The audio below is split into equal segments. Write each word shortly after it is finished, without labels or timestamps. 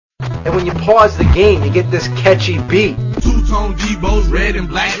And when you pause the game, you get this catchy beat. Two-tone Debo's red and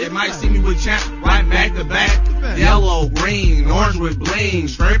black. They might see me with champ right back to back. Yellow, green, orange with bling.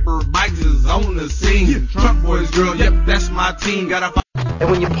 Scraper bikes is on the scene. Trump boys, girl, yep, that's my team. And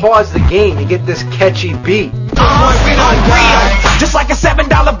when you pause the game, you get this catchy beat. Unreal, just like a $7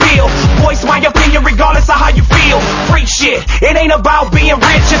 bill. Voice my opinion regardless of how you feel. Free shit, it ain't about being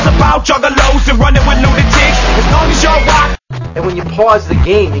rich. It's about juggalos and running with lunatics. As long as you're rock. And when you pause the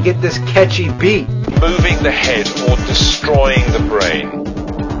game, you get this catchy beat. Moving the head or destroying the brain.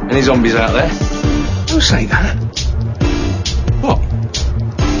 Any zombies out there? Don't say that. What?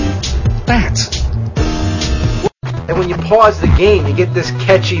 That. And when you pause the game, you get this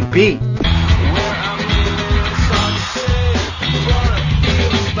catchy beat.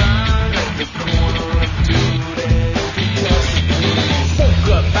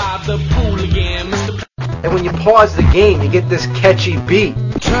 And when you pause the game, you get this catchy beat.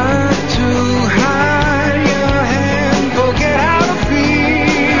 Try to hide your hand, forget how to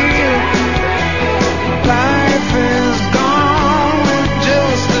feel. Life is gone with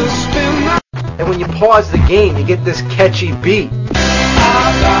just a spin. And when you pause the game, you get this catchy beat.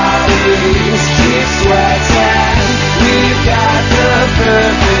 Our bodies keep sweating. We've got the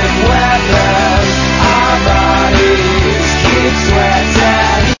perfect weapon. Our bodies keep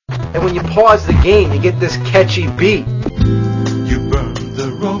sweating. And when you pause the game, you get this catchy beat. You burned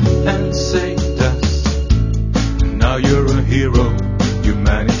the rope and saved us. Now you're a hero. You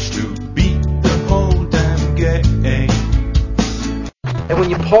managed to beat the whole damn game. And when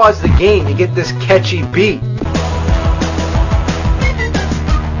you pause the game, you get this catchy beat.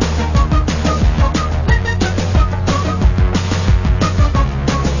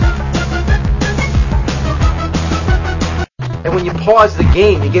 And when you pause the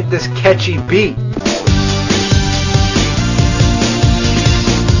game, you get this catchy beat.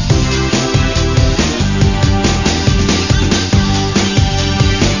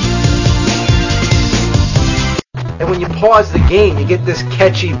 And when you pause the game, you get this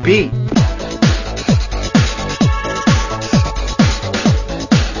catchy beat.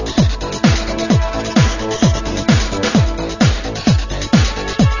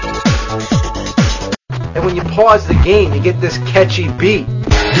 And when you pause the game, you get this catchy beat.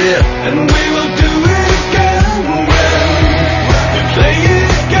 Yeah, and we will do it again when we play it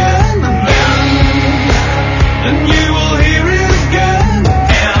again and you will hear it again.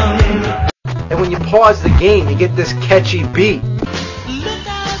 And when you pause the game, you get this catchy beat. Look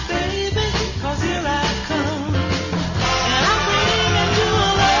out, baby, 'cause here I come. And I'm bringing you a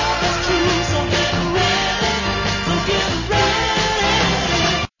love that's true. So get ready,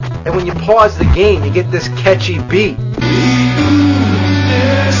 And when you pause the game, you get this catchy beat.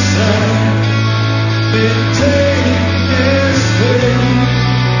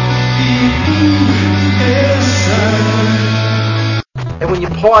 And when you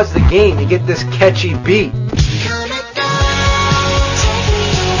pause the game, you get this catchy beat.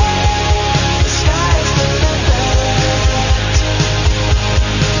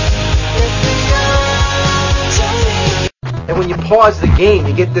 And when you pause the game,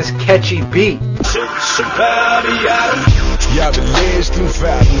 you get this catchy beat. Superbia. Jeg vil læse din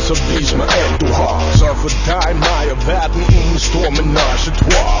færden, så vis mig alt du har. Så for dig, mig og verden i en stor menage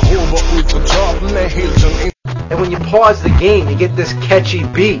trois. Håber ud fra toppen af helt sådan en. And when you pause the game, you get this catchy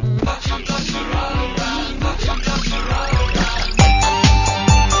beat.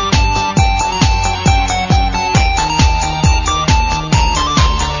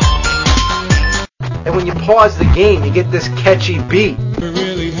 And when you pause the game, you get this catchy beat. We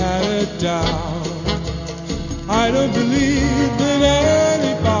really had it down. I don't believe that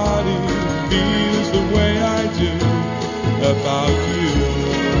anybody feels the way I do about you.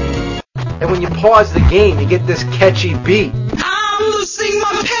 And when you pause the game, you get this catchy beat. I'm losing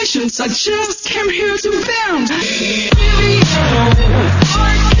my patience. I just came here to vent.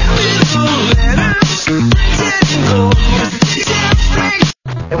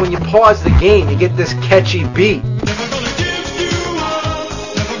 And when you pause the game, you get this catchy beat. Never gonna give you up,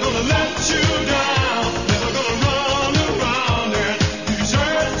 never gonna let you down, never gonna run around and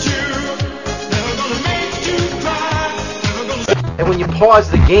desert you, never gonna make you cry, never gonna. And when you pause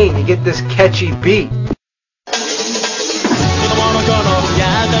the game, you get this catchy beat.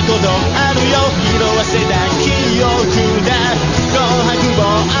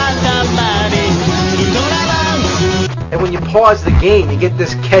 And when you pause the game, you get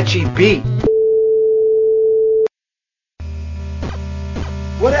this catchy beat.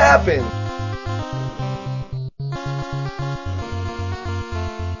 What happened?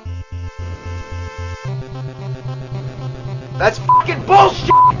 That's fucking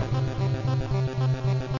bullshit!